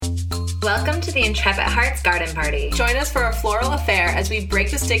Welcome to the Intrepid Hearts Garden Party. Join us for a floral affair as we break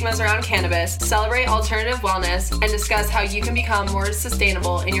the stigmas around cannabis, celebrate alternative wellness, and discuss how you can become more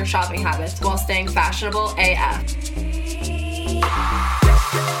sustainable in your shopping habits while staying fashionable AF.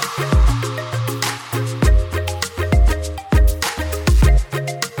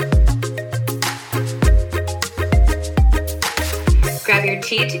 Grab your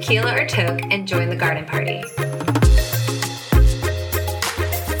tea, tequila, or toke and join the garden party.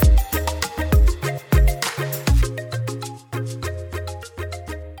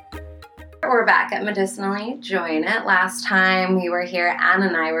 We're back at Medicinally. Join it. Last time we were here, Anna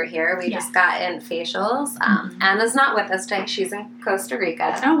and I were here. We just got in facials. Anna's not with us today. She's in Costa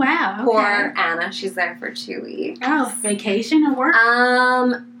Rica. Oh, wow. Okay. Poor Anna. She's there for 2 weeks. Oh, vacation or work?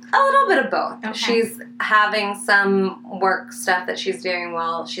 A little bit of both. Okay. She's having some work stuff that she's doing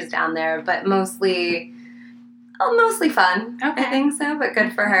while she's down there, but mostly fun. Okay. I think so, but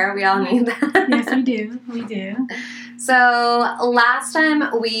good for her. We all need that. Yes, we do. We do. So last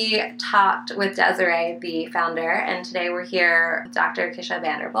time we talked with Desiree, the founder, and today we're here with Dr. Kisha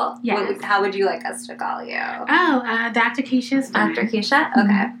Vanterpool. Yes. How would you like us to call you? Oh, Dr. Kisha's fine. Dr. Kisha?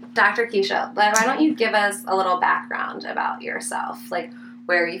 Okay. Dr. Kisha, why don't you give us a little background about yourself? Like,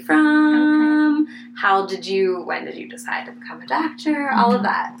 where are you from? Okay. When did you decide to become a doctor? All of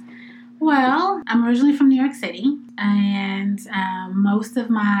that. Well, I'm originally from New York City, and all of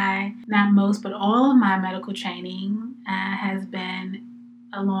my medical training has been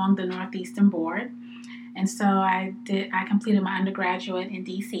along the Northeastern Board. And so I completed my undergraduate in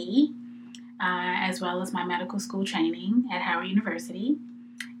D.C., as well as my medical school training at Howard University.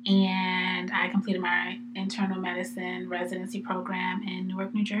 And I completed my internal medicine residency program in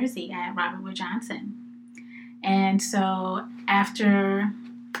Newark, New Jersey at Robert Wood Johnson. And so after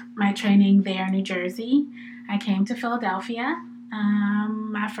my training there in New Jersey, I came to Philadelphia.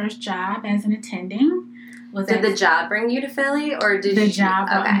 My first job as an attending was Did the job bring you to Philly, or did the job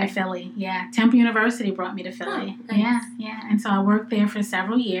brought me to Philly? Yeah, Temple University brought me to Philly. Oh, nice. Yeah. And so I worked there for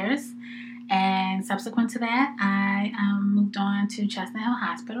several years, and subsequent to that, I moved on to Chestnut Hill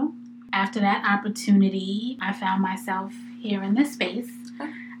Hospital. After that opportunity, I found myself here in this space.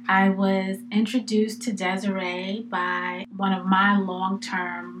 I was introduced to Desiree by one of my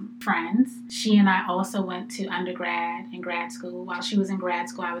long-term friends. She and I also went to undergrad and grad school. While she was in grad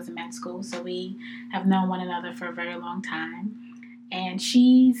school, I was in med school, so we have known one another for a very long time. And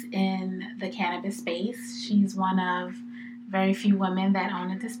she's in the cannabis space. She's one of very few women that own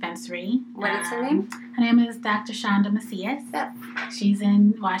a dispensary. What is her name? Her name is Dr. Shonda Macias. Yep. She's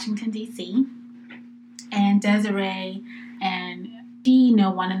in Washington, D.C. And Desiree and she know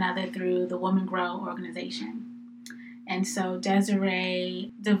one another through the Women Grow organization. And so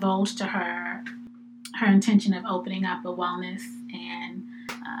Desiree divulged to her intention of opening up a wellness and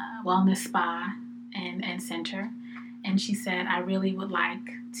wellness spa and center. And she said, I really would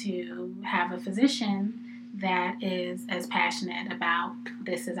like to have a physician that is as passionate about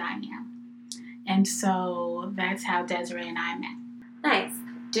this as I am. And so that's how Desiree and I met. Nice.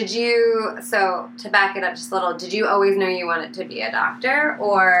 So to back it up just a little, did you always know you wanted to be a doctor,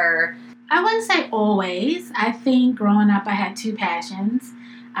 or? I wouldn't say always. I think growing up I had two passions.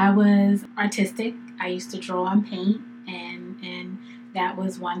 I was artistic. I used to draw and paint, and that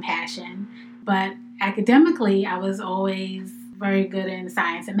was one passion. But academically, I was always very good in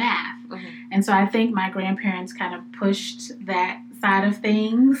science and math. Mm-hmm. And so I think my grandparents kind of pushed that side of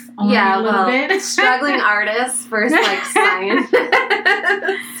things on a little bit. Struggling artists versus like science.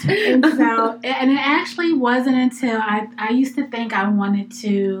 and it actually wasn't until I used to think I wanted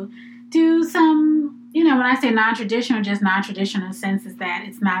to do some, when I say non-traditional, just non-traditional in the sense is that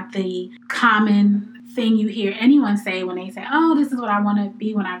it's not the common thing you hear anyone say when they say, oh, this is what I want to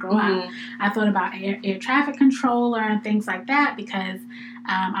be when I grow up. I thought about air traffic controller and things like that because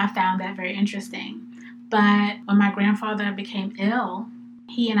I found that very interesting. But when my grandfather became ill,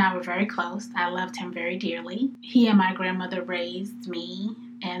 he and I were very close. I loved him very dearly. He and my grandmother raised me,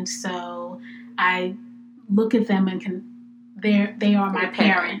 and so I look at them and they are my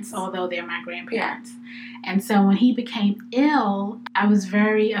parents, although they're my grandparents. Yeah. And so when he became ill, I was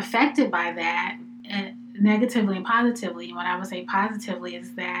very affected by that, negatively and positively. When I would say positively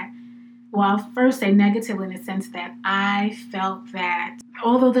is that, well, I'll first say negatively in the sense that I felt that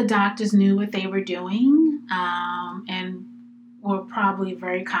although the doctors knew what they were doing and were probably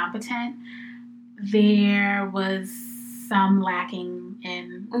very competent, there was some lacking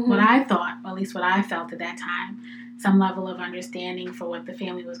in what I thought, or at least what I felt at that time, some level of understanding for what the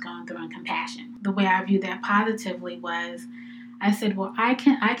family was going through and compassion. The way I viewed that positively was, I said, well, I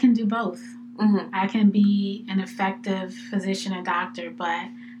can do both. I can be an effective physician and doctor, but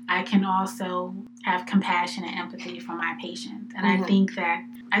I can also have compassion and empathy for my patient. And I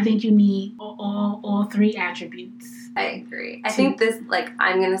think you need all three attributes. I agree. I think this, like,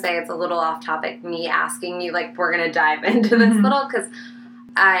 I'm going to say it's a little off topic, me asking you, like, we're going to dive into this little, because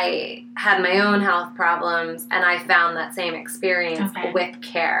I had my own health problems, and I found that same experience with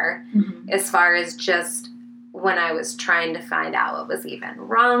care, as far as just when I was trying to find out what was even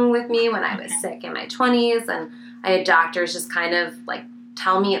wrong with me when I was sick in my 20s, and I had doctors just kind of, like,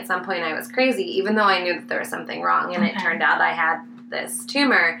 tell me at some point I was crazy, even though I knew that there was something wrong, and it turned out I had this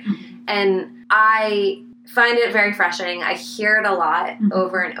tumor, and I find it very frustrating. I hear it a lot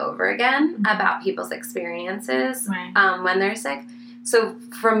over and over again about people's experiences when they're sick. So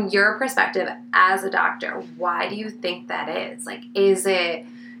from your perspective as a doctor, why do you think that is? Like, is it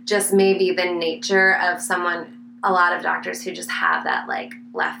just maybe the nature of someone, a lot of doctors who just have that, like,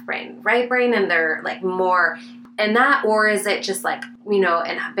 left brain, right brain, and they're, like, more in that, or is it just, like, you know,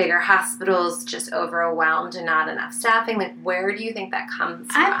 in bigger hospitals, just overwhelmed and not enough staffing? Like, where do you think that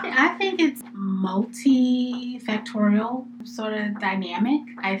comes from? I think it's multifactorial sort of dynamic.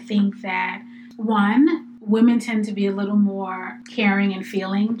 I think that, one, women tend to be a little more caring and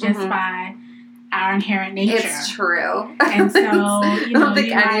feeling just by our inherent nature. It's true. And so, you know, I don't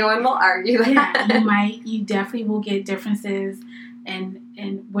think anyone will argue that. Yeah, you definitely will get differences in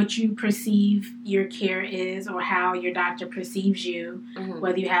what you perceive your care is, or how your doctor perceives you,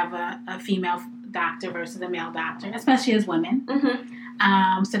 whether you have a female doctor versus a male doctor, especially as women.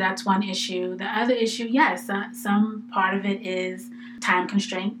 So that's one issue. The other issue, yes, some part of it is time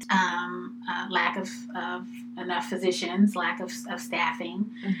constraint, lack of enough physicians, lack of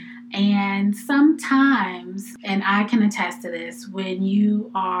staffing. And sometimes, and I can attest to this, when you're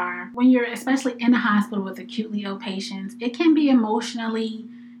especially in a hospital with acutely ill patients, it can be emotionally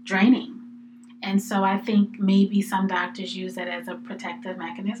draining. And so I think maybe some doctors use it as a protective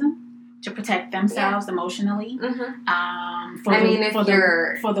mechanism to protect themselves emotionally. For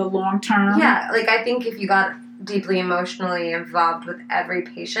the long term. Yeah, like, I think if you got deeply emotionally involved with every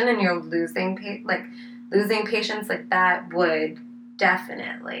patient and you're losing patients, like, that would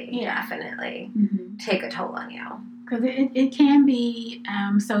definitely take a toll on you. Because it can be,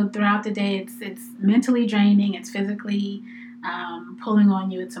 so throughout the day, it's mentally draining, it's physically pulling on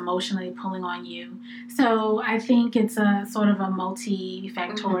you, it's emotionally pulling on you. So I think it's a sort of a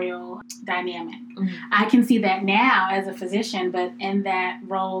multifactorial dynamic. I can see that now as a physician, but in that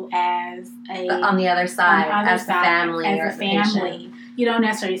role as on the other side, as a family, you don't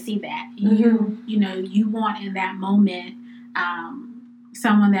necessarily see that. You want in that moment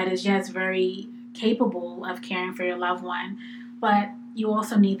someone that is just very capable of caring for your loved one, but you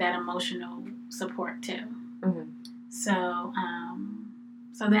also need that emotional support too. So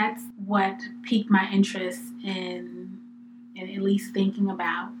that's what piqued my interest in at least thinking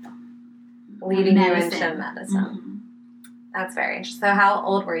about leading you into medicine. That's very interesting. So how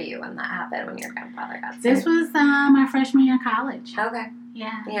old were you when that happened, when your grandfather got sick? This was my freshman year of college. Okay.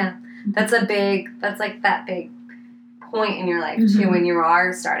 Yeah. That's like that big point in your life too, when you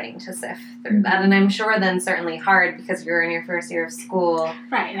are starting to sift through that. And I'm sure then certainly hard because you're in your first year of school,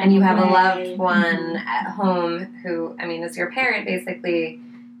 right? And you have a loved one at home who, I mean, is your parent basically,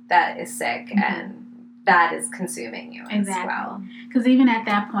 that is sick, and that is consuming you as well. Because even at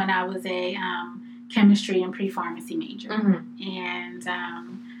that point, I was a chemistry and pre-pharmacy major, and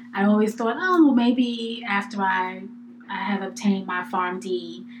I always thought, oh, well, maybe after I have obtained my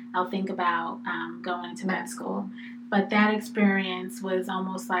PharmD, I'll think about going into med school. But that experience was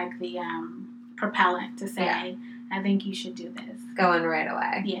almost like the propellant to say, I think you should do this. Going right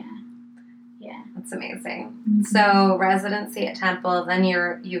away. Yeah. That's amazing. So residency at Temple, then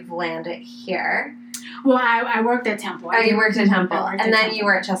you've landed here. Well, I worked at Temple. You worked at Temple. And then you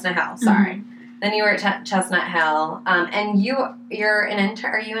were at Chestnut Hill. Sorry. Then you were at Chestnut Hill. And you're an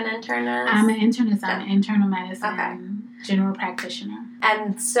intern. Are you an internist? I'm an internist. I'm an internal medicine general practitioner.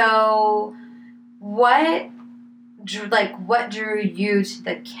 And so what drew you to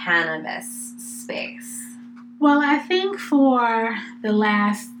the cannabis space? Well, I think for the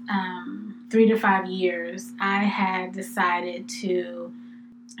last 3 to 5 years, I had decided to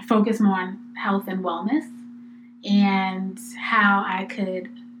focus more on health and wellness and how I could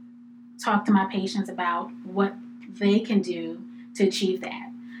talk to my patients about what they can do to achieve that.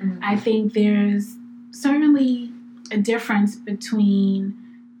 I think there's certainly a difference between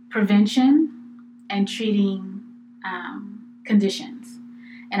prevention and treating conditions.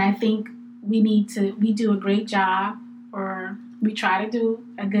 And I think we do a great job, or we try to do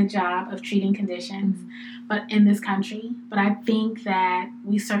a good job of treating conditions, but in this country. But I think that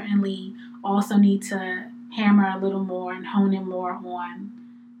we certainly also need to hammer a little more and hone in more on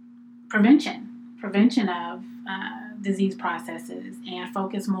prevention of disease processes, and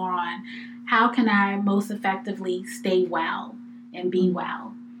focus more on how can I most effectively stay well and be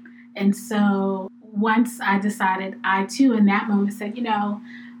well. And so once I decided, I too in that moment said,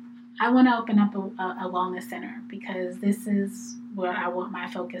 I want to open up a wellness center, because this is where I want my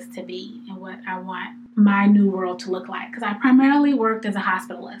focus to be and what I want my new world to look like. Because I primarily worked as a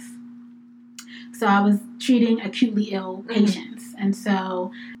hospitalist. So I was treating acutely ill patients. And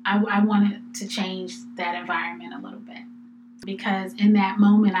so I wanted to change that environment a little bit. Because in that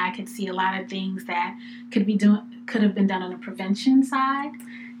moment, I could see a lot of things that could have been done on the prevention side.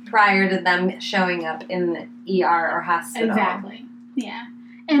 Prior to them showing up in the ER or hospital. Exactly. Yeah.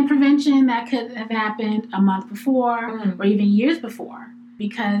 And prevention that could have happened a month before or even years before.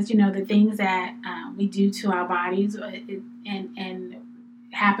 Because, the things that we do to our bodies and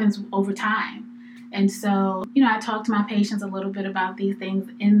happens over time. And so, I talked to my patients a little bit about these things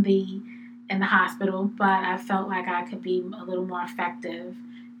in the hospital, but I felt like I could be a little more effective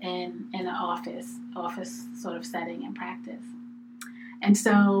in an office sort of setting and practice. And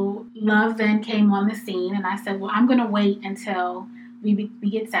so Love then came on the scene, and I said, well, I'm going to wait until we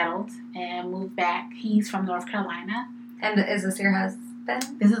get settled and move back. He's from North Carolina. And is this your husband?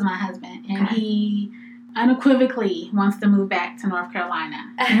 This is my husband. And he unequivocally wants to move back to North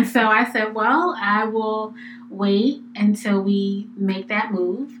Carolina. And so I said, well, I will wait until we make that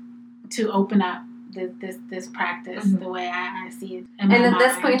move to open up this practice the way I see it. And at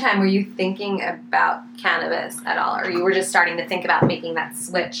this point in time, were you thinking about cannabis at all? Or you were just starting to think about making that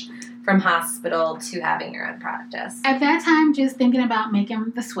switch from hospital to having your own practice? At that time, just thinking about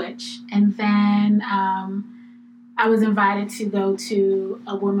making the switch. And then I was invited to go to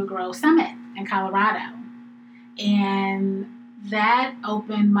a Women Grow Summit in Colorado. And that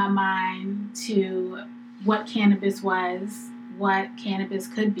opened my mind to what cannabis was, what cannabis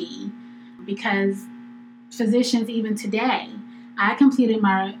could be. Because physicians, even today, I completed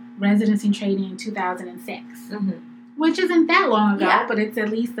my residency training in 2006, which isn't that long ago, but it's at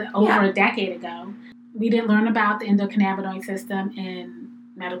least over a decade ago. We didn't learn about the endocannabinoid system in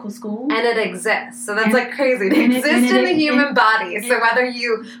medical school. And it exists. So that's crazy. It exists in the human body. So whether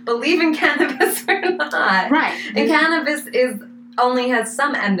you believe in cannabis or not. Right. And cannabis only has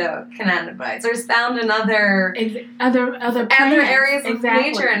some endocannabinoids. There's found in other areas of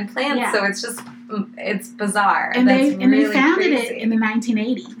nature and plants. Yeah. So it's just, it's bizarre. And they founded crazy. It in the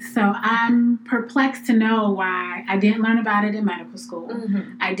 1980s. So I'm perplexed to know why I didn't learn about it in medical school.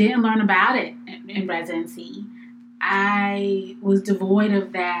 I didn't learn about it in residency. I was devoid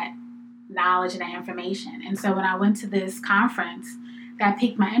of that knowledge and that information. And so when I went to this conference, that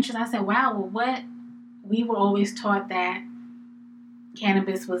piqued my interest. I said, wow, we were always taught that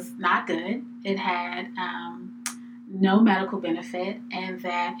cannabis was not good. It had no medical benefit, and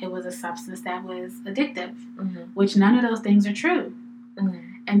that it was a substance that was addictive, which none of those things are true.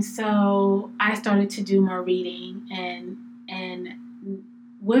 And so I started to do more reading, and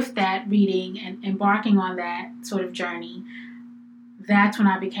with that reading and embarking on that sort of journey, that's when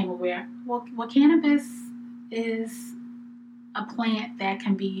I became aware, well, cannabis is a plant that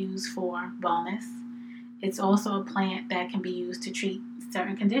can be used for wellness. It's also a plant that can be used to treat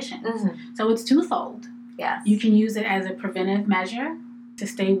certain conditions. So it's twofold. Yes. You can use it as a preventive measure to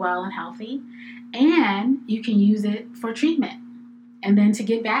stay well and healthy, and you can use it for treatment and then to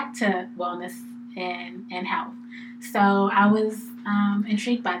get back to wellness and health. So I was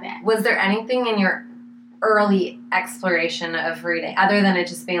intrigued by that. Was there anything in your early exploration of reading, other than it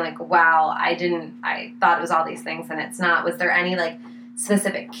just being like, wow, I thought it was all these things and it's not? Was there any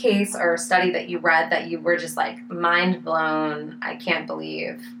specific case or study that you read that you were just mind blown? I can't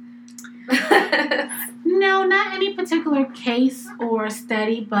believe. No, not any particular case or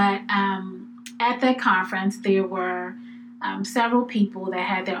study, but at that conference there were several people that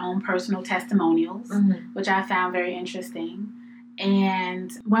had their own personal testimonials, which I found very interesting.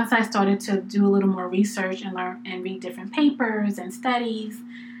 And once I started to do a little more research and learn and read different papers and studies,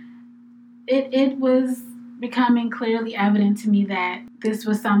 it was becoming clearly evident to me that this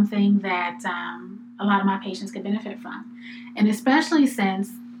was something that a lot of my patients could benefit from. And especially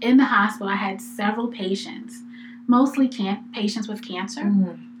since in the hospital I had several patients, mostly patients with cancer,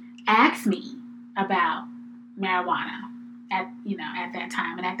 ask me about marijuana at that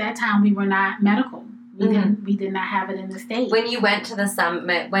time. And at that time we were not medical. We did not have it in the state. When you went to the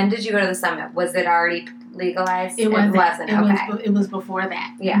summit, when did you go to the summit? Was it already legalized? It wasn't. Okay. It was before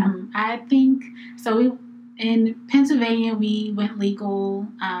that. Yeah. I think so. In Pennsylvania, we went legal,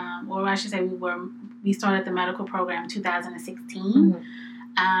 or I should say, we started the medical program in 2016.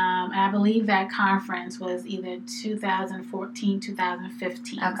 I believe that conference was either 2014,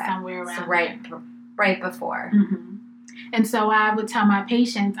 2015, somewhere around so right before. Mm-hmm. And so I would tell my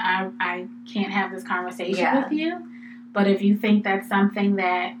patients, I can't have this conversation with you, but if you think that's something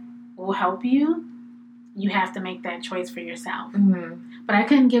that will help you, you have to make that choice for yourself. Mm-hmm. But I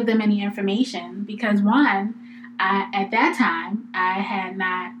couldn't give them any information because, one, at that time, I had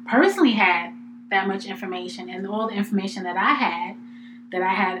not personally had that much information, and all the information that I had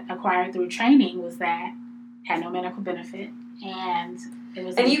acquired through training was that had no medical benefit, and it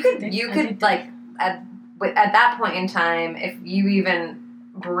was. And you could like at that point in time, if you even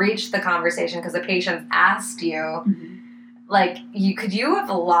breached the conversation because the patients asked you, mm-hmm. like could you have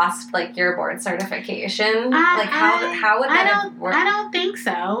lost like your board certification? How would that have worked? I don't think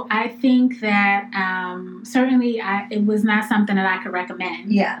so. I think that certainly it was not something that I could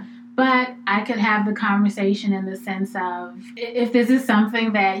recommend. Yeah. But I could have the conversation in the sense of, if this is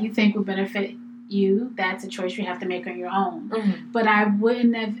something that you think would benefit you, that's a choice you have to make on your own. Mm-hmm. But I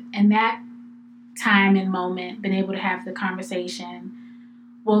wouldn't have, in that time and moment, been able to have the conversation,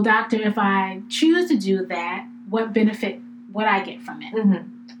 well, doctor, if I choose to do that, what benefit would I get from it? Mm-hmm.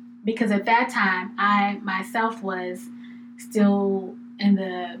 Because at that time, I myself was still in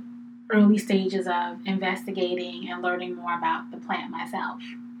the early stages of investigating and learning more about the plant myself.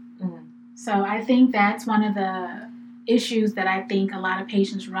 Mm-hmm. So I think that's one of the issues that I think a lot of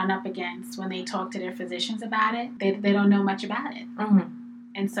patients run up against when they talk to their physicians about it. They don't know much about it. Mm-hmm.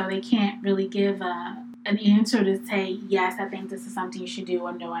 And so they can't really give an answer to say, yes, I think this is something you should do,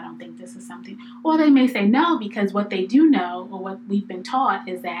 or no, I don't think this is something. Or they may say no, because what they do know, or what we've been taught,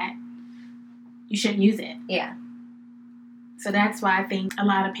 is that you shouldn't use it. Yeah. So that's why I think a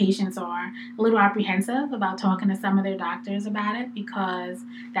lot of patients are a little apprehensive about talking to some of their doctors about it, because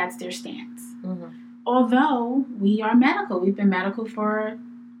that's their stance. Mm-hmm. Although we are medical. We've been medical for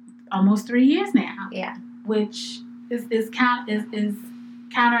almost 3 years now. Yeah. Which is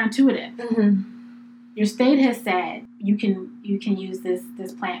counterintuitive. Mm-hmm. Your state has said you can use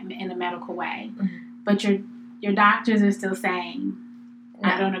this plant in a medical way, mm-hmm. but your doctors are still saying, no,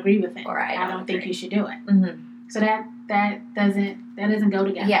 I don't agree with it. Or I don't think you should do it. Mm-hmm. So that doesn't go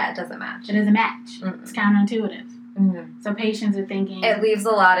together. Yeah, it doesn't match. It doesn't match. Mm-mm. It's counterintuitive. Mm-hmm. So patients are thinking... It leaves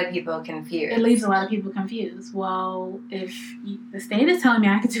a lot of people confused. It leaves a lot of people confused. Well, if the state is telling me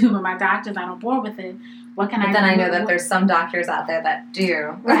I can do it, but my doctors aren't on board with it, what can I do? But then I know that there's some doctors out there that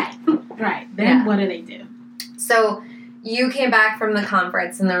do. Right. Then what do they do? So you came back from the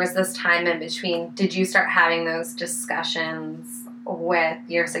conference and there was this time in between. Did you start having those discussions with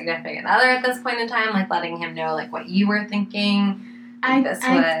your significant other at this point in time, like letting him know like what you were thinking? I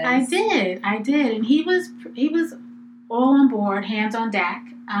did, and he was all on board, hands on deck.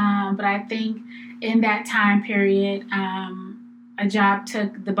 But I think in that time period, a job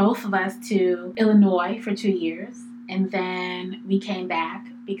took the both of us to Illinois for 2 years, and then we came back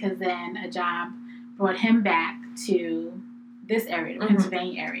because then a job brought him back to this area, the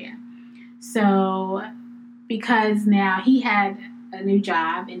Pennsylvania area. So because now he had a new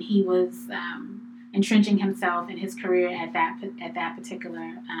job and he was entrenching himself in his career at that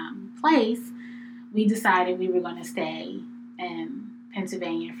particular place, we decided we were going to stay in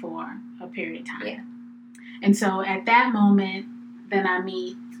Pennsylvania for a period of time. Yeah. And so at that moment, then I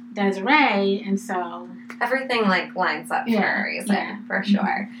meet Desiree, and so everything like lines up for a reason, for sure.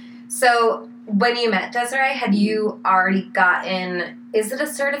 Mm-hmm. So when you met Desiree, had you already gotten? Is it a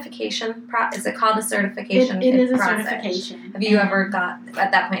certification? Is it called a certification? It is a process? Certification. Have you ever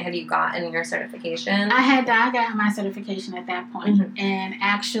at that point? Had you gotten your certification? I got my certification at that point, and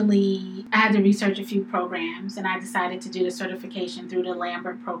actually, I had to research a few programs, and I decided to do the certification through the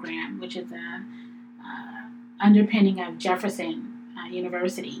Lambert program, which is a underpinning of Jefferson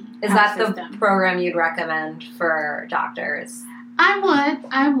University. Is that the program you'd recommend for doctors? I would.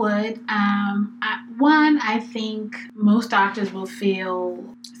 I think most doctors will feel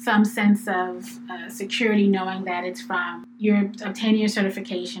some sense of security knowing that it's you're obtaining your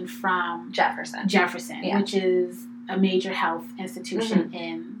certification from Jefferson, which is a major health institution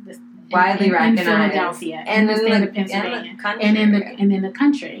in widely recognized in Philadelphia, and in the state of Pennsylvania, and in the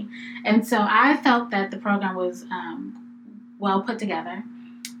country. And so I felt that the program was well put together.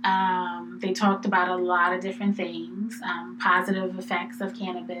 They talked about a lot of different things, positive effects of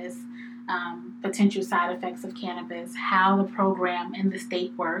cannabis, potential side effects of cannabis, how the program in the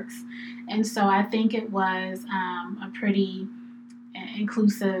state works. And so I think it was a pretty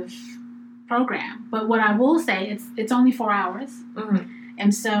inclusive program. But what I will say, it's only 4 hours. Mm-hmm.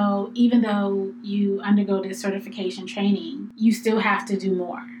 And so even though you undergo this certification training, you still have to do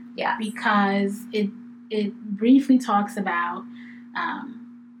more. Yeah. Because it briefly talks about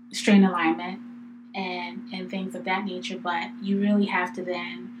strain alignment and things of that nature. But you really have to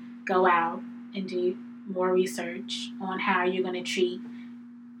then go out and do more research on how you're going to treat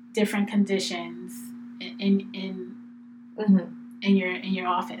different conditions in your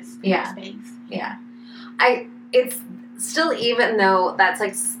office, in your space. Yeah. It's still, even though that's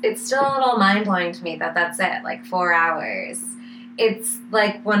like, it's still a little mind-blowing to me that that's it, like 4 hours. It's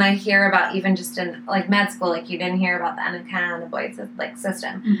like when I hear about, even just in like med school, like you didn't hear about the endocannabinoid like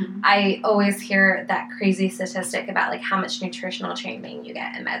system. Mm-hmm. I always hear that crazy statistic about like how much nutritional training you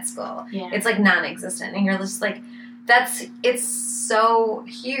get in med school. Yeah. It's like non-existent, and you're just like, it's so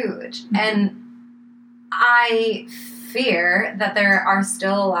huge. Mm-hmm. And I fear that there are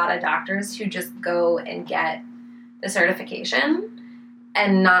still a lot of doctors who just go and get the certification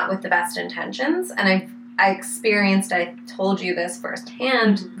and not with the best intentions. And I told you this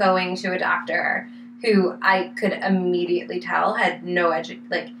firsthand, Mm-hmm. going to a doctor who I could immediately tell had no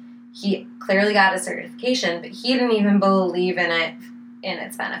like, he clearly got a certification, but he didn't even believe in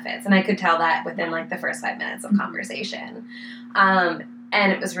its benefits. And I could tell that within like the first 5 minutes of conversation.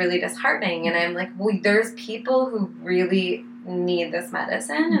 And it was really disheartening. And I'm like, well, there's people who really need this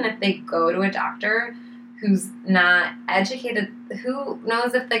medicine. And if they go to a doctor who's not educated, who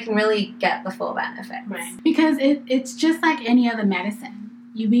knows if they can really get the full benefits? Right. Because it's just like any other medicine.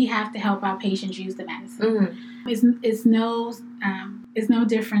 We have to help our patients use the medicine. Mm-hmm. It's no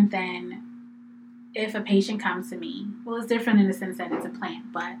different than if a patient comes to me. Well, it's different in the sense that it's a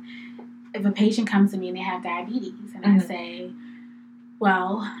plant. But if a patient comes to me and they have diabetes, and I say,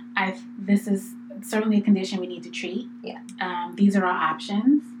 well, this is certainly a condition we need to treat. Yeah. These are our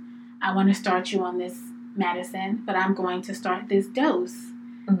options. I want to start you on this medicine, but I'm going to start this dose.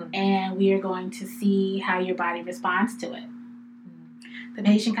 Mm-hmm. And we are going to see how your body responds to it. The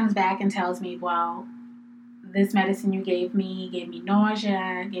patient comes back and tells me, well, this medicine you gave me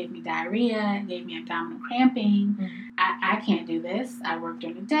nausea, gave me diarrhea, gave me abdominal cramping. Mm-hmm. I can't do this. I work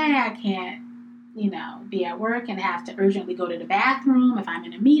during the day. I can't, be at work and have to urgently go to the bathroom if I'm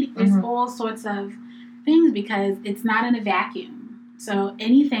in a meeting. There's all sorts of things because it's not in a vacuum. So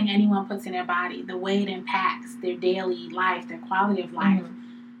anything anyone puts in their body, the way it impacts their daily life, their quality of life,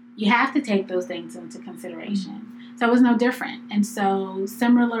 you have to take those things into consideration. So it was no different. And so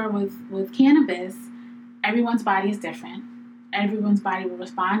similar with cannabis, everyone's body is different. Everyone's body will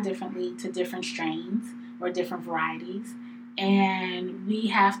respond differently to different strains or different varieties. And we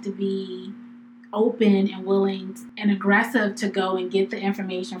have to be open and willing and aggressive to go and get the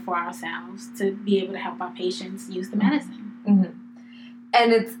information for ourselves to be able to help our patients use the medicine. Mm-hmm.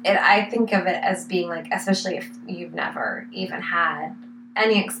 And I think of it as being like, especially if you've never even had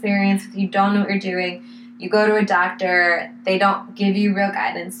any experience, if you don't know what you're doing, you go to a doctor, they don't give you real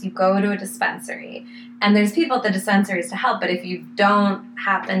guidance, you go to a dispensary, and there's people at the dispensaries to help, but if you don't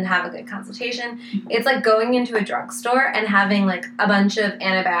happen to have a good consultation, it's like going into a drugstore and having like a bunch of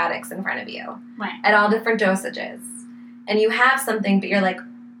antibiotics in front of you. Right. At all different dosages. And you have something, but you're like,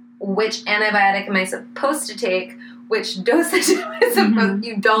 which antibiotic am I supposed to take? Which dosage am I supposed to?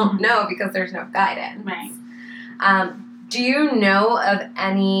 You don't know because there's no guidance. Right. Do you know of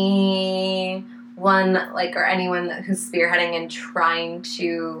anyone, or anyone who's spearheading and trying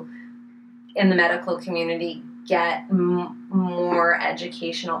to, in the medical community, get more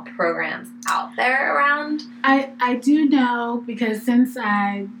educational programs out there around? I do know, because since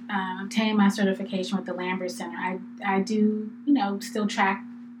I obtained my certification with the Lambert Center, I do, still track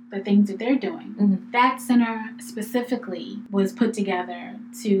the things that they're doing. Mm-hmm. That center specifically was put together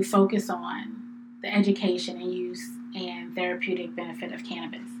to focus on the education and use and therapeutic benefit of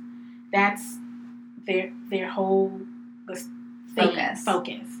cannabis. That's their whole focus.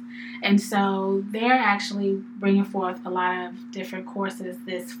 And so they're actually bringing forth a lot of different courses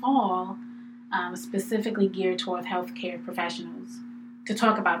this fall, specifically geared toward healthcare professionals, to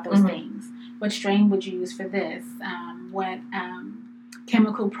talk about those things. What strain would you use for this? What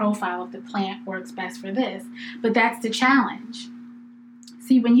chemical profile of the plant works best for this? But that's the challenge.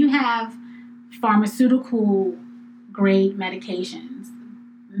 See, when you have pharmaceutical grade medications,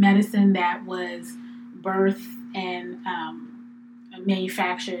 medicine that was birthed and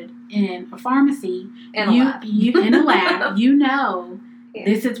manufactured in a pharmacy, in a lab,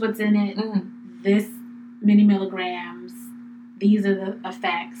 this is what's in it, this many milligrams, these are the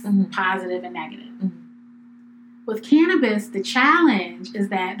effects, positive and negative. With cannabis, the challenge is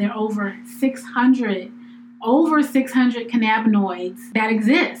that there are over 600 cannabinoids that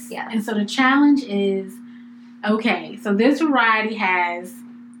exist. Yes. And so the challenge is, okay, so this variety has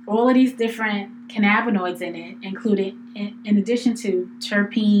all of these different cannabinoids in it, including, in addition to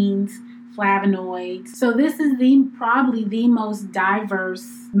terpenes, flavonoids. So this is probably the most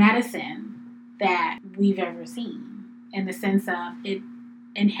diverse medicine that we've ever seen, in the sense of it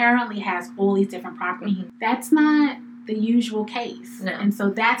inherently has all these different properties. Mm-hmm. That's not the usual case. No. And so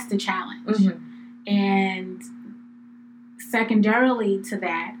that's the challenge. Mm-hmm. And secondarily to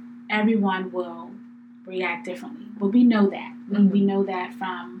that, everyone will react differently. But we know that. Mm-hmm. We know that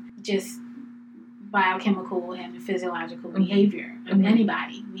from just biochemical and physiological Mm-hmm. behavior of Mm-hmm.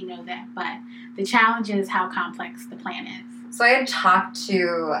 anybody. We know that. But the challenge is how complex the plant is. So I had talked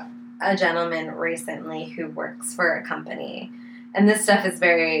to a gentleman recently who works for a company, and this stuff is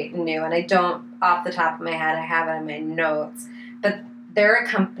very new, and I don't, off the top of my head, I have it in my notes, but they're a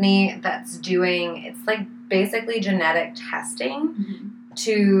company that's doing, it's like basically genetic testing Mm-hmm.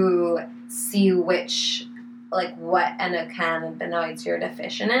 to see which, like what endocannabinoids you're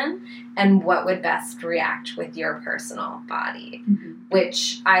deficient in and what would best react with your personal body, Mm-hmm.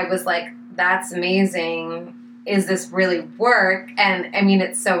 which I was like, that's amazing. Is this really work? And I mean,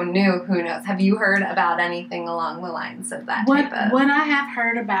 it's so new. Who knows? Have you heard about anything along the lines of that type of? What I have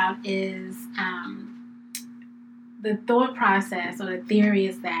heard about is the thought process or the theory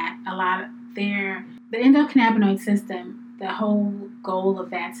is that the endocannabinoid system, the whole goal of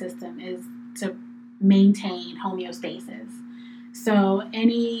that system is to maintain homeostasis. So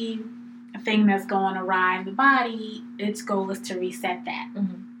anything that's going awry in the body, its goal is to reset that.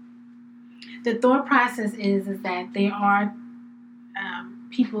 Mm-hmm. The thought process is that there are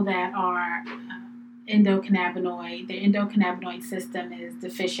people that are endocannabinoid. Their endocannabinoid system is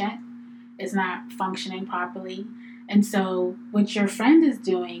deficient. It's not functioning properly. And so what your friend is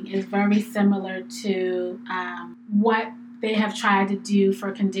doing is very similar to what they have tried to do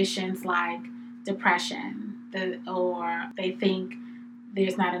for conditions like depression, or they think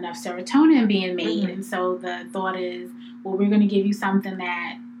there's not enough serotonin being made. Mm-hmm. And so the thought is, well, we're going to give you something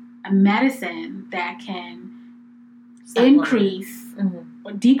a medicine that can increase Mm-hmm.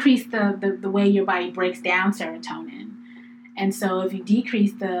 or decrease the way your body breaks down serotonin. And so if you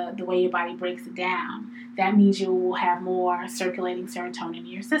decrease the way your body breaks it down, that means you will have more circulating serotonin in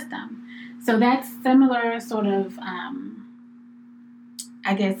your system. So that's similar sort of,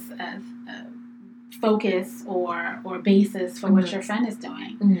 focus or basis for what your friend is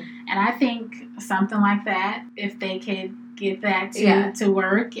doing. Mm-hmm. And I think something like that, if they could get that to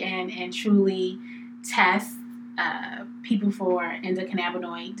work and truly test people for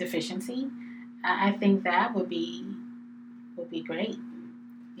endocannabinoid deficiency, I think that would be great.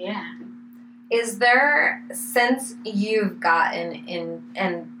 Yeah. Is there, since you've gotten in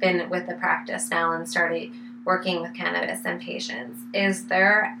and been with the practice now and started working with cannabis and patients, is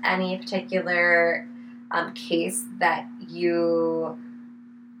there any particular case that you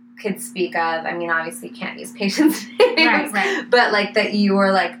could speak of? I mean, obviously you can't use patients' names, Right. but like that you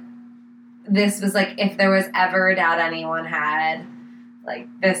were like, this was like, if there was ever a doubt anyone had, like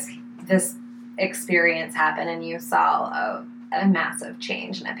this experience happen and you saw a massive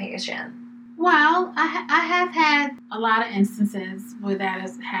change in a patient. Well, I have had a lot of instances where that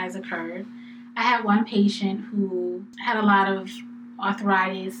has occurred. I had one patient who had a lot of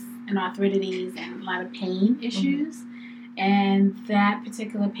arthritis and arthritides and a lot of pain issues. Mm-hmm. And that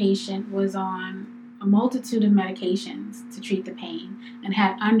particular patient was on a multitude of medications to treat the pain and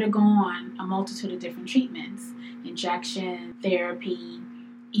had undergone a multitude of different treatments, injection, therapy,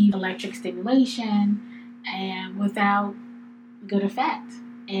 even electric stimulation, and without good effect.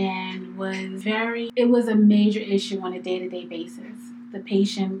 And it was a major issue on a day-to-day basis. The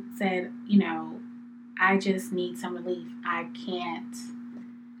patient said, I just need some relief. I can't.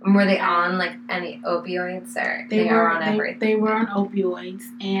 And were they on like any opioids or they were on everything? They were on opioids,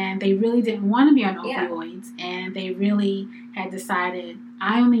 and they really didn't want to be on opioids. And they really had decided,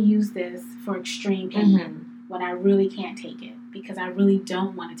 I only use this for extreme pain when I really can't take it because I really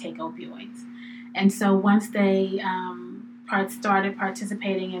don't want to take opioids. And so once they started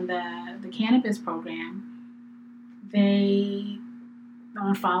participating in the cannabis program,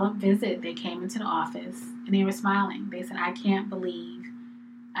 on a follow-up visit, they came into the office and they were smiling. They said, I can't believe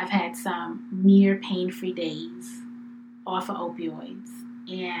I've had some near pain-free days off of opioids.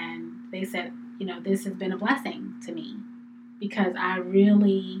 And they said, this has been a blessing to me because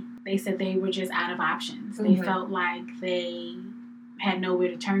they said they were just out of options. Mm-hmm. They felt like they had nowhere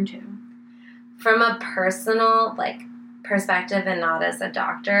to turn to. From a personal, perspective and not as a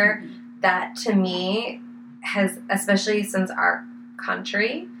doctor, that to me has, especially since our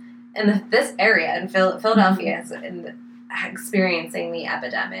country and this area in Philadelphia is experiencing the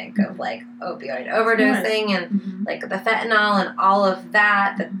epidemic of opioid overdosing and the fentanyl and all of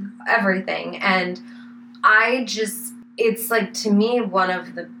that, everything. And it's to me one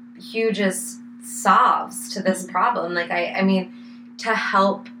of the hugest solves to this problem. Like, I mean, to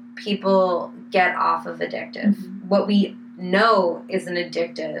help people get off of addictive, what we know is an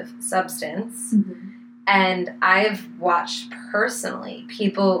addictive substance. And I've watched personally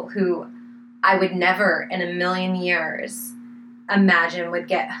people who I would never in a million years imagine would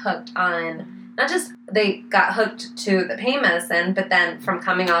get hooked on, not just they got hooked to the pain medicine, but then from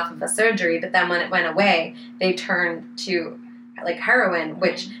coming off of a surgery, but then when it went away, they turned to like heroin,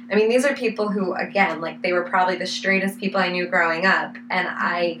 which, I mean, these are people who, again, like they were probably the straightest people I knew growing up, and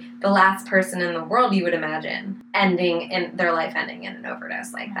the last person in the world you would imagine ending in their life ending in an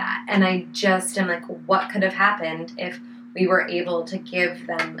overdose like that. And I just am like, what could have happened if we were able to give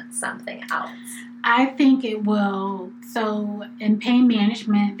them something else? I think it will. So in pain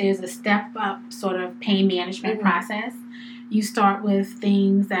management, there's a step-up sort of pain management process. You start with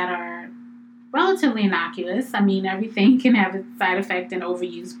things that are relatively innocuous. I mean, everything can have a side effect and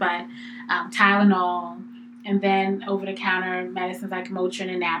overuse, but Tylenol, and then over-the-counter medicines like Motrin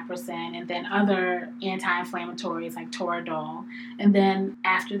and Naproxen, and then other anti-inflammatories like Toradol. And then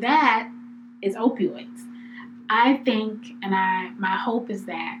after that is opioids. I think, and my hope is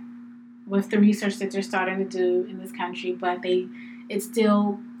that with the research that they're starting to do in this country, but it's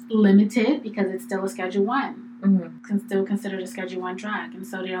still limited because it's still a Schedule 1. Can still considered a Schedule 1 drug. And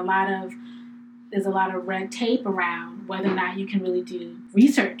so there's a lot of red tape around whether or not you can really do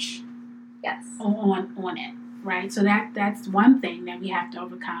research on it, right? So that's one thing that we have to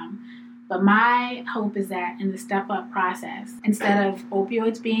overcome. But my hope is that in the step-up process, instead of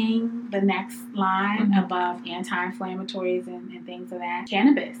opioids being the next line above anti-inflammatories and things of that,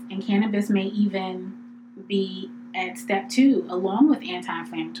 cannabis may even be at step 2 along with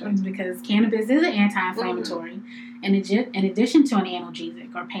anti-inflammatories, because cannabis is an anti-inflammatory in addition to an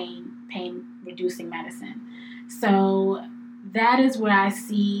analgesic or pain reducing medicine. So that is where I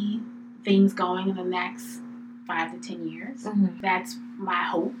see things going in the next 5 to 10 years. That's my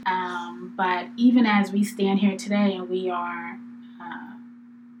hope. But even as we stand here today and we are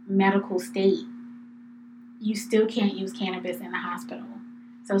medical state, you still can't use cannabis in the hospital.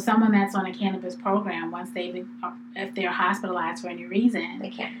 So someone that's on a cannabis program, if they're hospitalized for any reason, they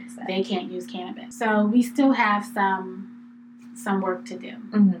can't use cannabis. So we still have some work to do.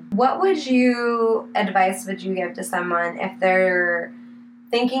 What advice would you give to someone if they're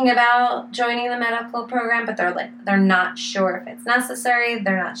thinking about joining the medical program, but they're not sure if it's necessary,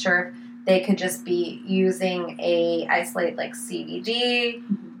 they're not sure if they could just be using a isolate like CBD?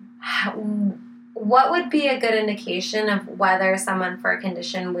 What would be a good indication of whether someone for a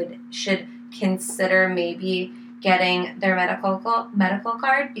condition should consider maybe getting their medical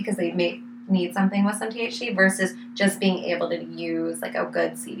card because they may need something with some THC versus just being able to use like a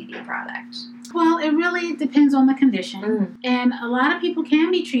good CBD product? Well, it really depends on the condition. And a lot of people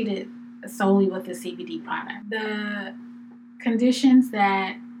can be treated solely with a CBD product. The conditions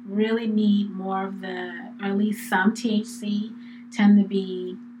that really need more of or at least some THC tend to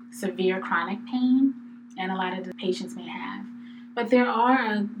be severe chronic pain, and a lot of the patients may have. But there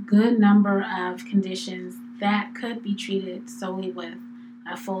are a good number of conditions that could be treated solely with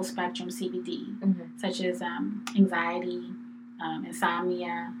a full spectrum CBD, such as anxiety,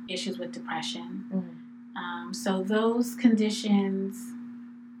 insomnia, issues with depression. So those conditions,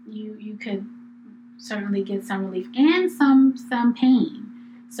 you could certainly get some relief and some pain.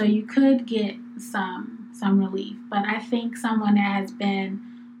 So you could get some relief. But I think someone that has been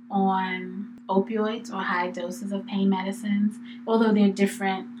on opioids or high doses of pain medicines, although they're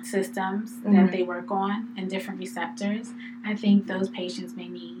different systems that they work on and different receptors, I think those patients may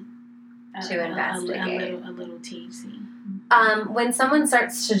need to investigate a little THC. When someone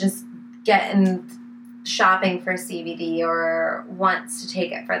starts to just get in shopping for CBD or wants to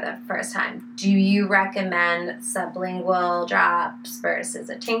take it for the first time, do you recommend sublingual drops versus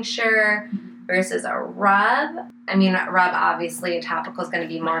a tincture versus a rub? I mean, a rub, obviously, a topical is going to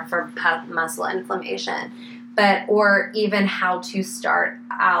be more for muscle inflammation, or even how to start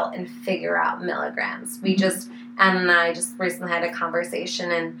out and figure out milligrams. Anna and I just recently had a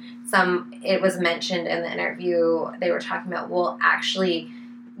conversation, and it was mentioned in the interview. They were talking about, well, actually,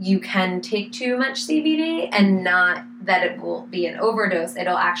 you can take too much CBD and not that it will be an overdose.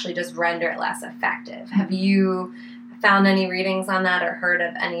 It'll actually just render it less effective. Have you found any readings on that or heard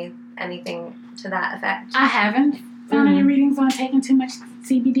of anything to that effect? I haven't found any readings on taking too much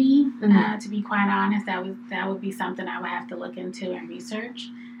CBD. To be quite honest, that would be something I would have to look into and research.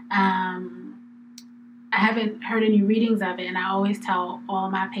 I haven't heard any readings of it, and I always tell all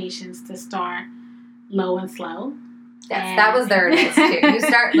of my patients to start low and slow. Yes, that was their advice too. You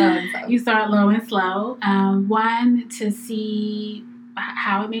start low and slow. You start low and slow. One, to see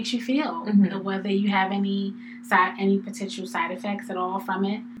how it makes you feel, whether you have any potential side effects at all from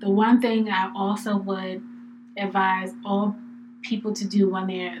it. The one thing I also would advise all people to do when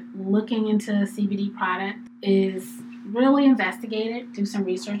they're looking into a CBD product is really investigate it, do some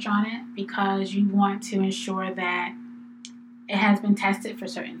research on it, because you want to ensure that it has been tested for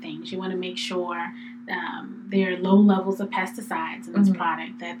certain things. You want to make sure there are low levels of pesticides in this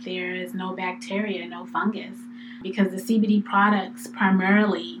product, that there is no bacteria, no fungus, because the CBD products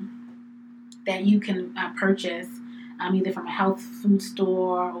primarily that you can purchase either from a health food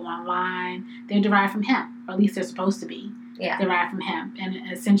store or online, they're derived from hemp, or at least they're supposed to be derived from hemp, and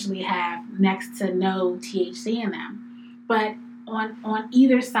essentially have next to no THC in them. But on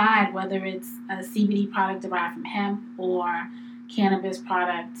either side, whether it's a CBD product derived from hemp or cannabis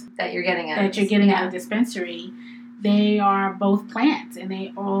product that you're getting at a dispensary, they are both plants, and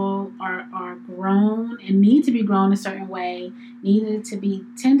they all are grown and need to be grown a certain way, needed to be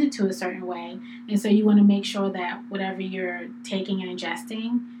tended to a certain way. And so you want to make sure that whatever you're taking and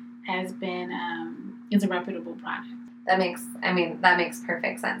ingesting has been is a reputable product. That makes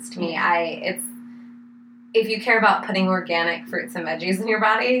perfect sense to me. If you care about putting organic fruits and veggies in your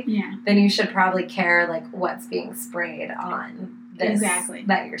body, then you should probably care like what's being sprayed on this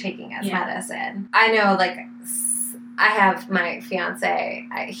that you're taking as medicine. I know, like, I have my fiance.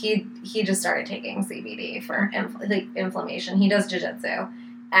 He just started taking CBD for inflammation. He does jiu-jitsu,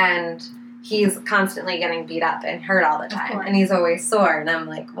 and he's constantly getting beat up and hurt all the time, and he's always sore. And I'm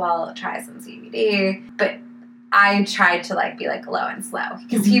like, well, try some CBD. But I tried to like be like low and slow,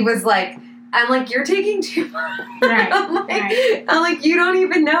 because he was like, I'm like, you're taking too much. Right. I'm like, you don't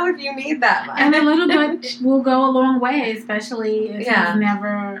even know if you need that much. And a little bit will go a long way, especially if you've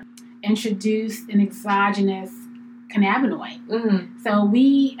never introduced an exogenous cannabinoid. So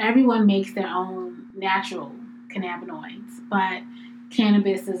everyone makes their own natural cannabinoids, but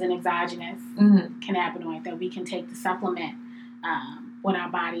cannabis is an exogenous cannabinoid that we can take to supplement what our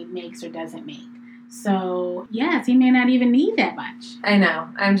body makes or doesn't make. So, yes, he may not even need that much. I know.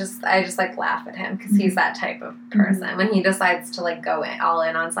 I just like laugh at him, because he's that type of person. When he decides to like go all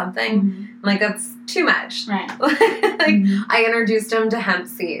in on something, I'm like, that's too much. Right. I introduced him to hemp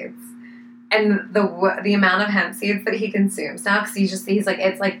seeds, and the amount of hemp seeds that he consumes now, because he's like,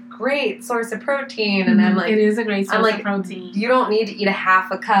 it's like great source of protein, and I'm like, it is a great source of protein. You don't need to eat a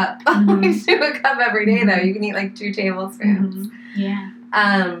half a cup, to a cup every day though. You can eat like 2 tablespoons. Yeah.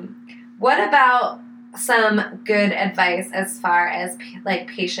 What about some good advice as far as like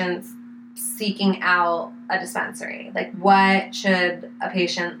patients seeking out a dispensary? Like, what should a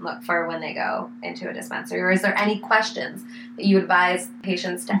patient look for when they go into a dispensary? Or is there any questions that you advise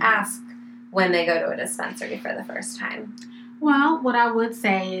patients to ask when they go to a dispensary for the first time? Well, what I would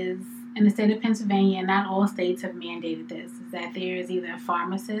say is, in the state of Pennsylvania, and not all states have mandated this, is that there is either a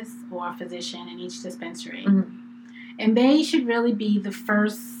pharmacist or a physician in each dispensary. And they should really be the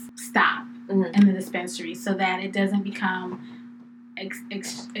first stop in the dispensary, so that it doesn't become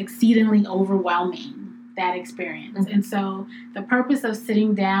exceedingly overwhelming, that experience. And so the purpose of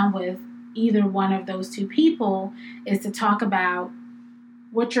sitting down with either one of those two people is to talk about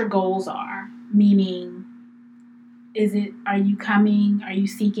what your goals are, meaning, are you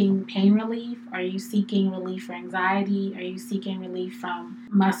seeking pain relief? Are you seeking relief for anxiety? Are you seeking relief from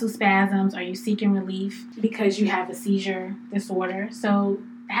muscle spasms? Are you seeking relief because you have a seizure disorder? So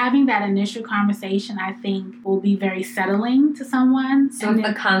having that initial conversation, I think, will be very settling to someone. So if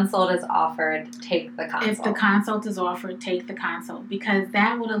the consult is offered, take the consult. If the consult is offered, take the consult, because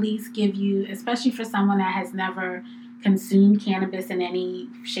that would at least give you, especially for someone that has never consumed cannabis in any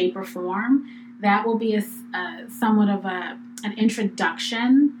shape or form, that will be somewhat of an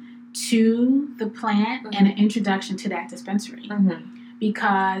introduction to the plant and an introduction to that dispensary.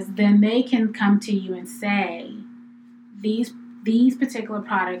 Because then they can come to you and say, these particular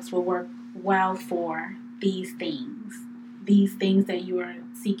products will work well for these things that you are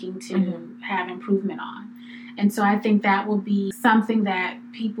seeking to have improvement on. And so I think that will be something that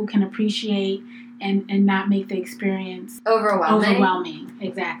people can appreciate and not make the experience overwhelming.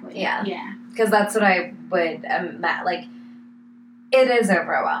 Exactly. Yeah. Because that's what I would like. It is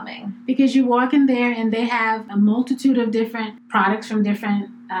overwhelming. Because you walk in there and they have a multitude of different products from different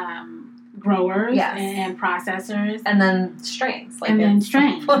growers and processors. And then strains. So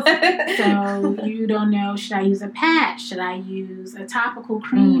you don't know, should I use a patch? Should I use a topical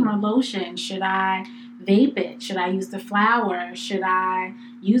cream or lotion? Should I vape it? Should I use the flower? Should I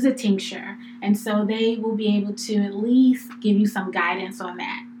use a tincture? And so they will be able to at least give you some guidance on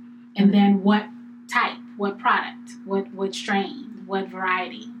that. And then what type, what product, what strain, what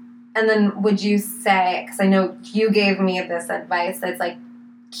variety. And then would you say, because I know you gave me this advice, that's like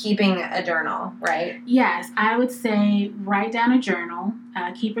keeping a journal, right? Yes, I would say write down a journal,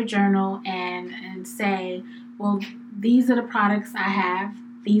 keep a journal, and say, well, these are the products I have.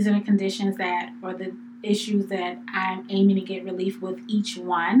 These are the conditions or the issues that I'm aiming to get relief with each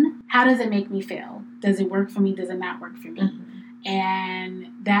one. How does it make me feel? Does it work for me? Does it not work for me? Mm-hmm. And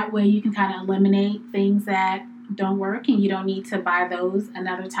that way you can kind of eliminate things that don't work, and you don't need to buy those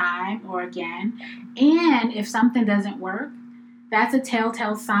another time or again. And if something doesn't work, that's a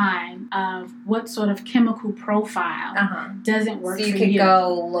telltale sign of what sort of chemical profile doesn't work for you. So you could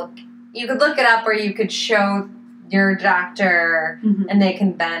go look. You could look it up, or you could show your doctor, and they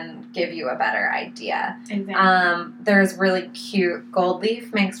can then give you a better idea. Exactly. There's really cute. Gold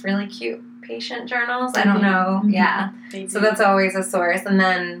Leaf makes really cute patient journals. I don't know. Yeah. So that's always a source. And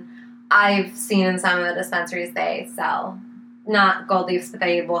then I've seen in some of the dispensaries they sell not Gold Leafs, but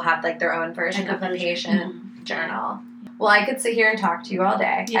they will have like their own version of the patient journal. Well, I could sit here and talk to you all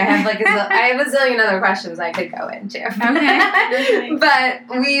day. Yeah. I have a zillion other questions I could go into. Okay.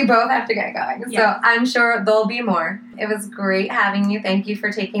 But we both have to get going. Yes. So I'm sure there'll be more. It was great having you. Thank you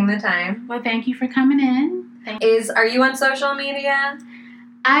for taking the time. Well, thank you for coming in. Are you on social media?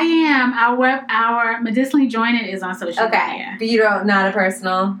 I am. Our Medicinally Jointed is on social media. But you don't, not a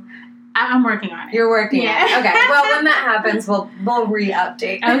personal? I'm working on it. You're working on it. Okay. Well, when that happens, we'll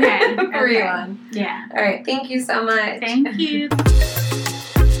re-update. Okay. For you on. Yeah. All right. Thank you so much. Thank you.